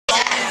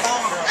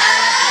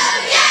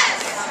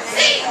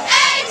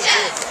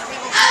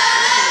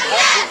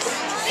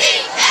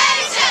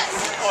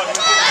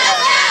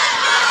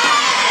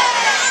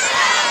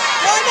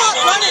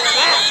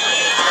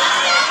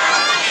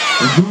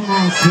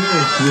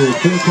Harris will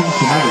fair catch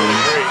another.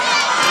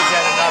 He's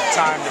had enough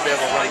time to be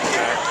able to run it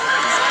back.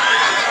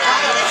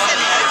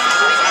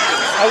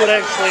 I would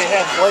actually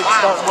have Blake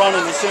start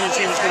running as soon as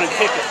he was going to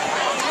kick it.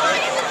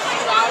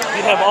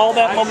 You'd have all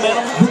that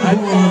momentum. I'd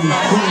pull on the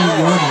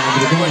 20-yard line,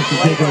 but the guys can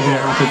take over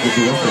the offensive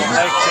direction.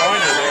 Like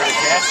Joyner there to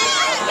catch it.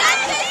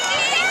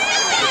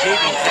 If he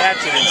can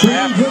catch it and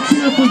grab it. Let's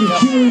hear for the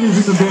cheerleaders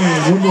in the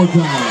band one more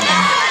time.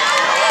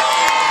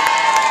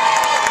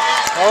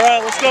 All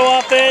right, let's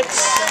go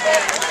offense.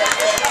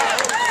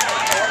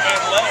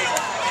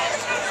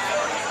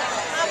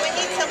 We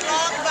need some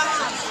long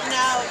bombs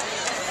now.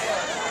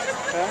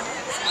 Okay.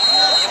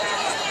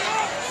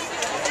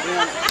 We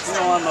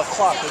don't have enough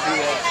clock to do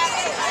that.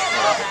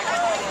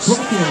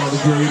 Second on the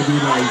grade to be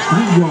like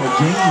 3-yard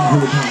gain for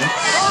the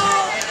Comets.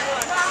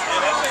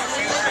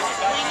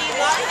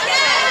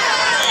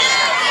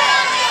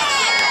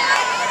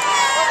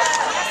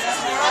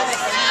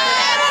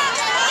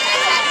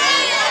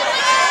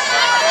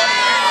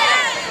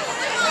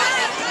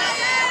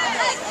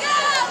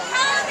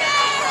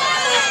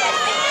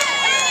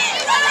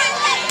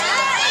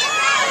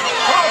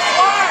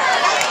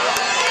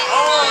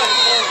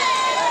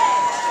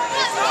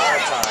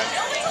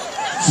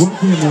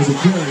 Working with the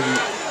carry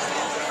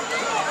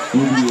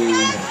will be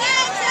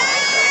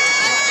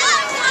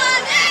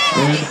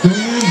and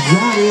fans,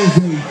 that is a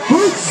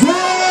first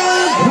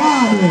down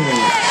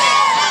Comets.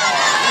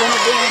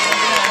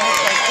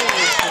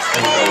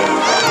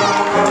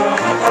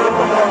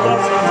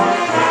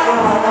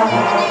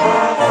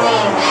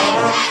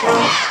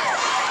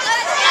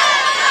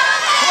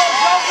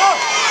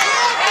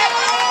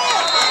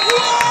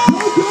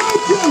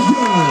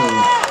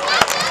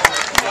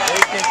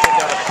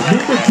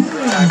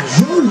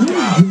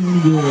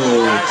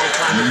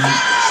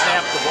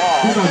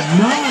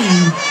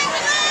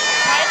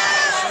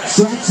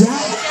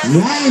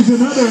 That is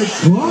another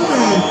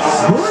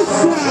Comets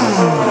first down.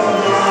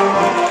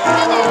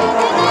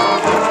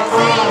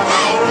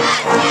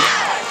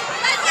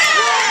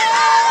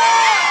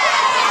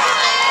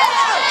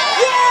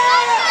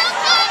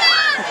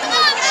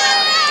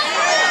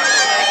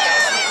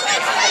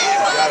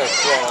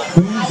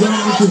 Fans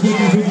down with the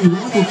 50-50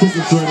 raffle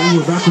tickets ready.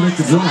 We're about to make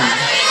the drawing.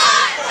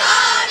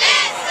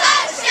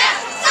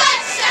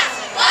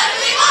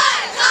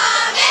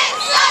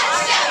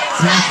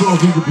 Pass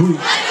ball's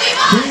incomplete.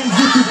 Fans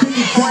get your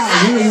tickets out.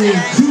 We're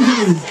winning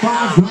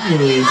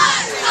 $205.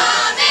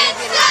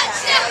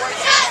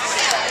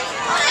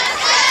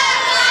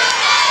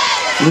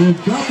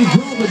 We've got to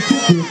draw the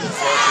ticket.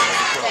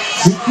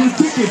 Get your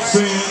tickets,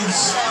 fans.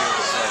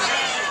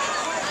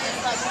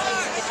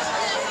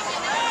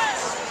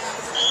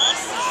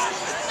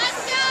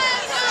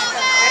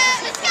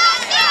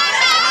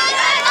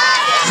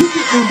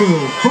 Ticket number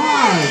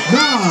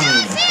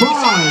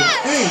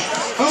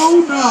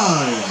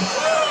 595809.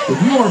 If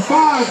you are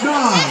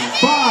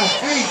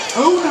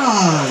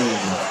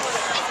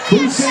 595809,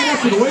 please stand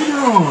up and wave your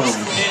arms.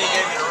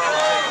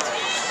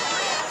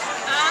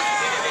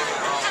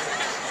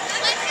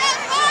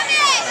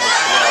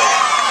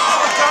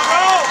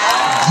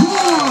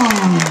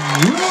 John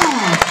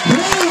Ross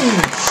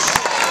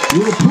Pitch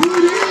will put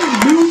it in,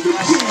 move the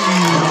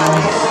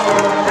chains.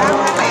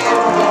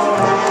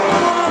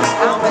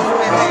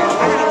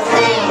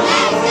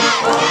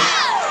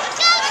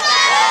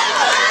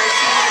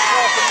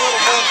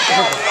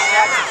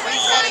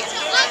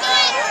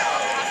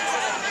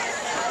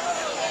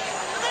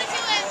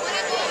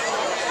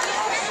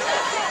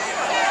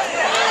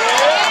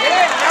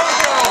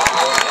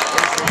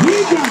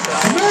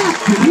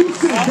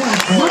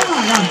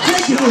 I'm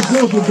taking this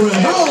over for a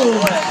hole.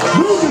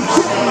 Moving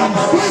chains.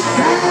 First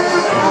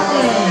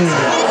down.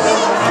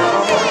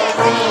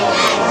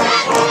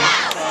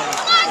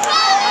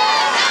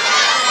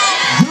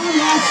 John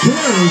Ross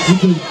Perez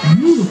with a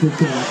beautiful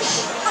catch.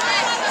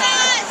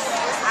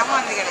 I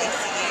wanted to get ACA.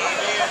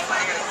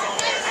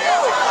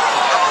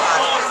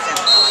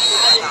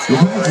 The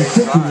pass is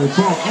taken will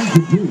fall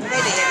incomplete.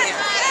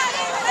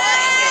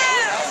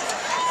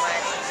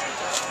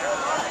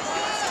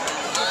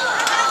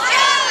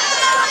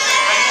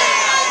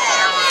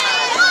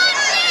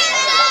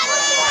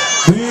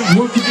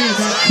 Once again,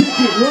 that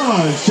ticket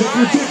was, check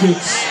your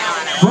tickets,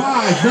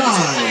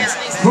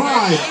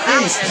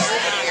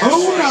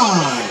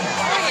 595809.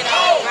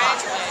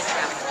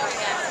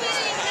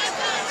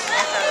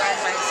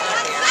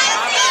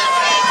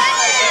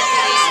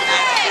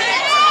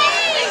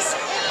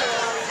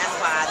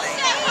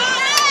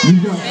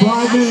 You've got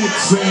 5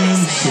 minutes,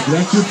 fans.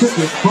 That's your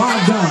ticket,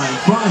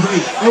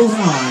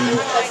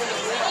 595809.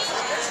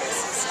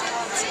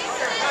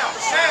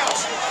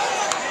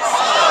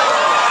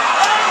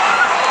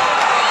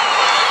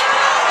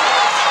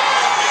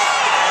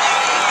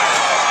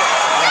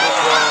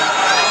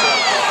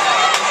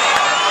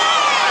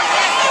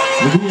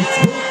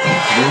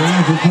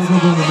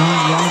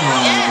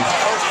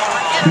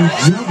 He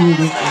juggled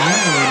it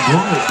and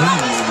brought it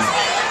down.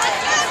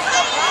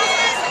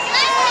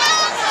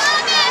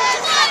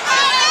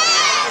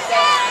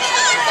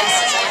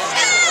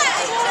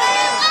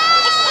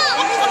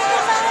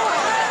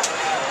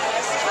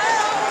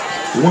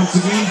 Once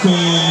again,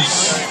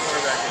 fans,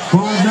 5'9",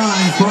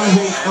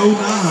 5'8", 09.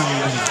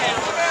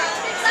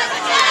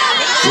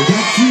 Well,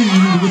 that's you. You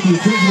need to get the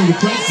attention of the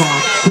press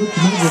box. Coach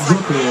Melvin's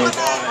up there.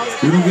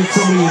 If you don't get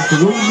somebody in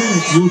 3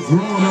 minutes, you'll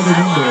draw another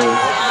number.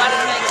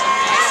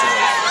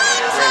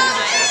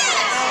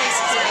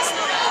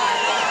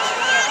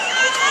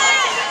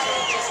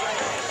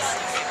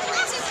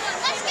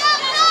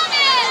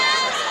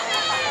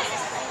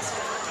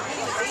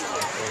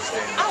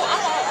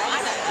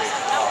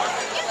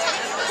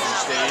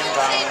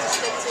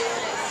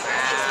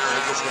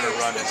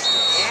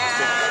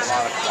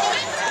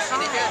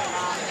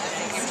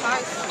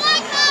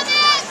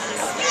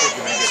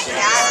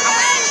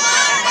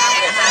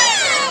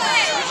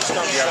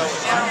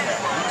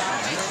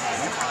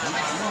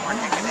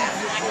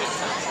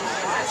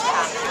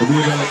 It'll be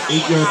about an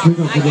 8-yard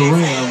pickup for the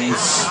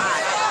Rams.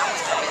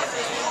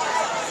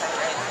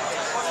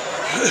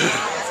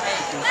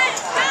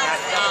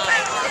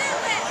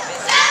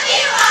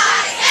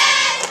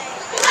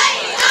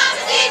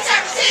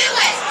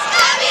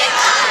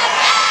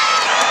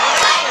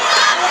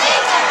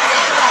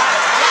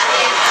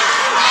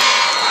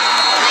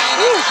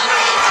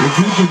 The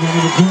defense on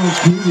the call is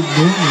Caiden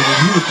Norman, and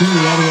he will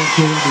carry all the way up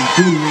to the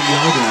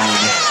 38-yard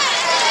line.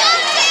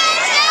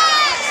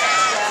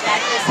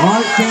 All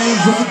right,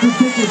 fans, look at your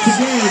tickets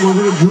again. We're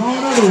going to draw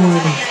another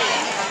one.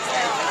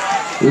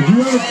 If you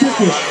have a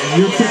ticket, and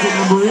your ticket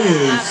number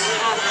is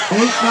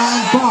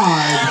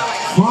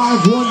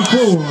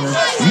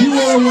 895-514, you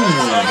are a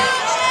winner.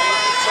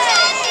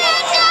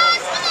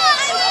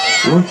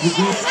 Once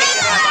again,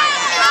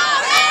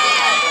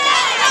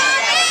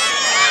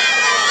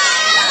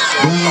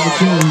 down on the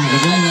field,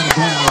 he's running out of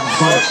bounds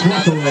by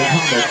Clayton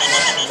Comets.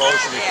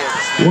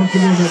 Once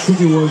again, that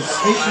ticket was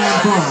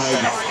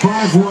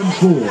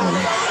 895-514.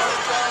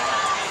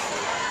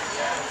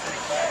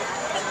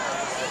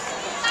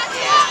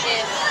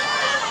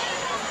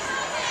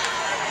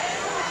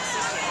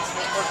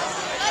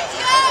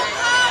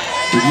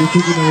 If your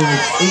ticket number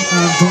is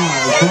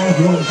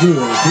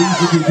 895-514, please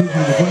get your attention to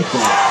the press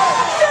box.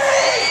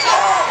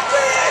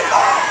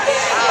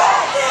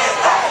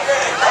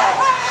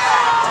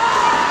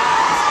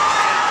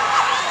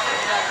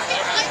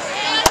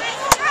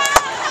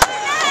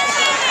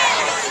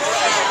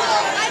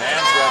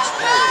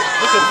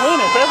 It could win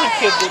if every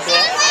kid did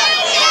that.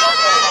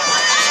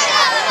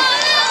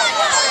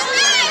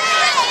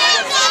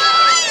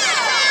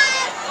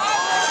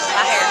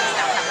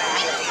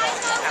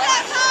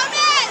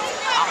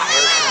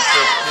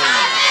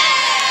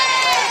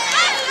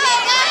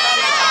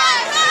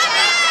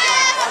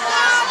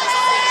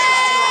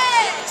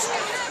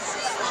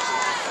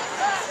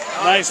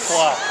 Nice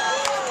block.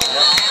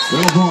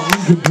 That ball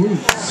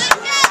incomplete.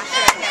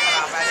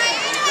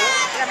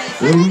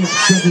 They're in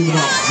second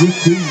about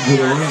 15 for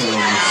the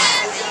Rams.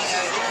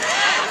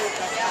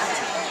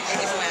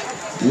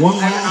 One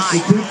last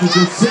attempt to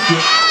get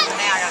ticket.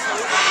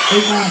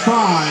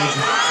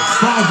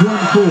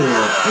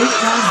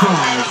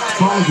 895-514.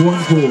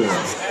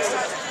 895-514.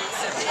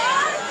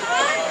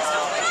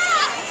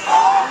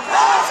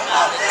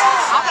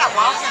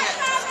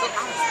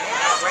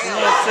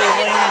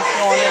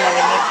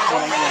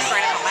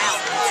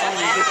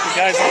 Get the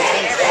guys on the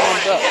bench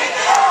warmed up.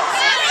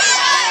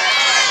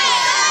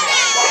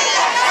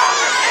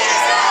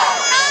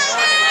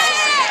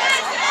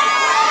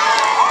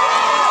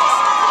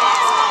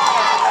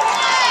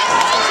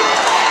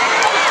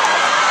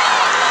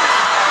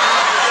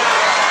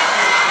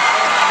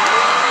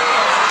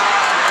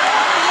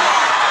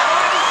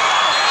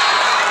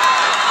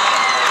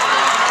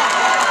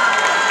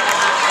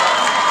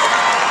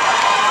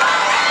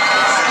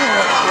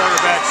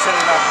 Set it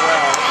up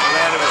well.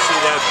 Glad to see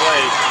that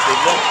play. They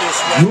look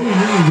this way. Really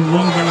needs to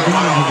run out of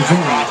bounds at the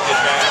time.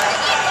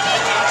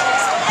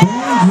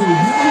 Barnes will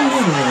have a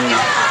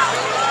winner.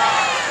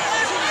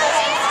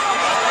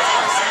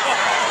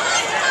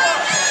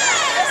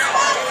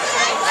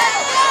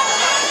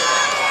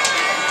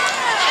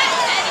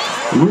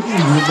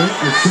 Williams will make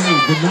the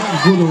save, but not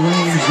before the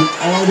Rams get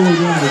all the way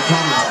down to the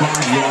Comets'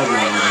 5-yard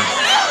line.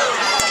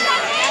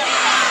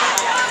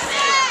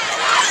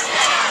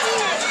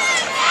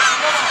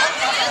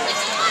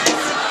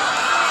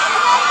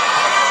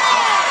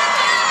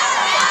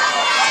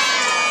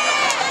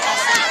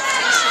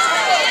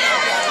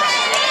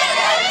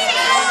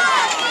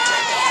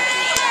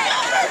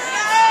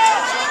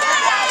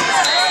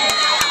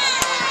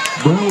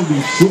 Brown will be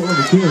short on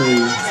the carry.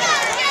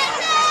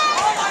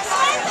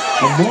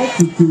 A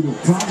multitude of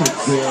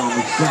Comets there on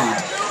the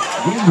side.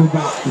 Gain of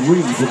about 3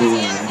 for the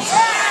Rams.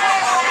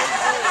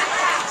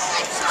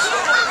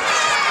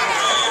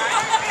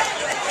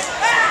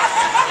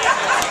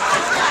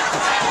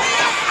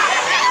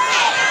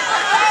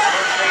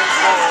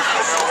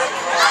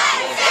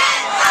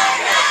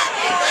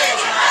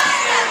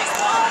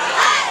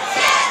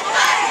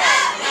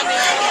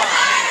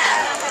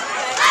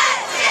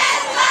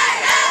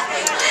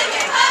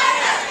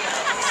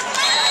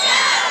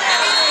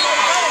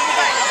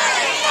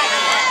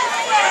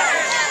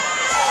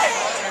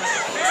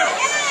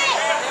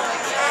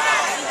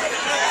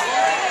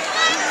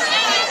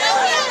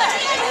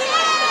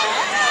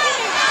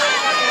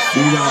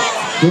 Beat out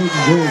 3rd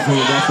and goal for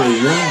about the 1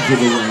 to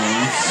the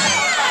Rams.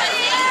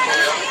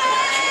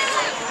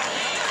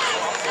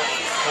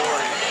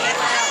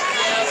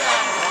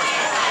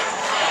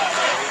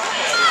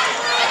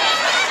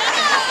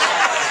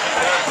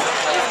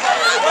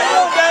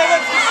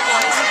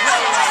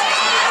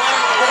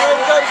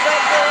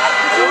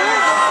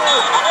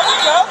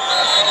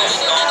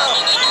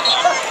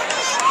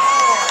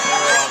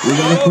 We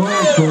got a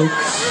flag,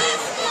 folks.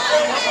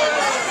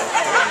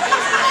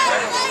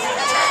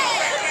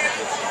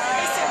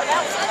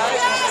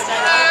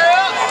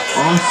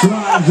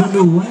 Offsides on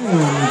the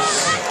Rams.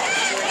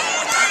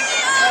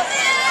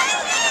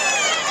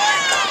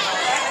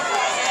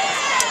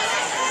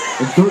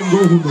 And 3rd and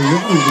goal from the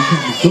Rams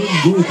becomes 3rd and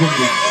goal from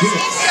the 6.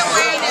 He's still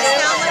wearing his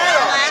helmet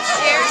from last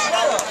year.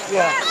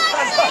 Yeah.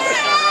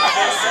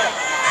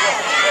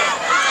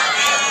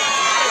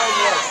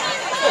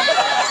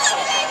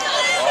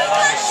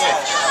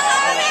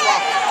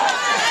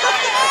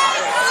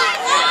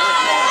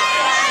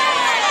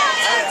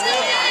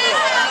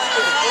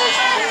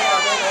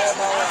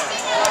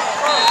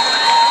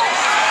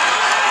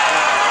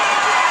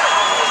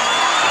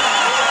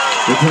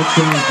 The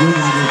touchdown is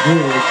driven to the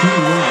goal, 2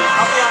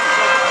 yards.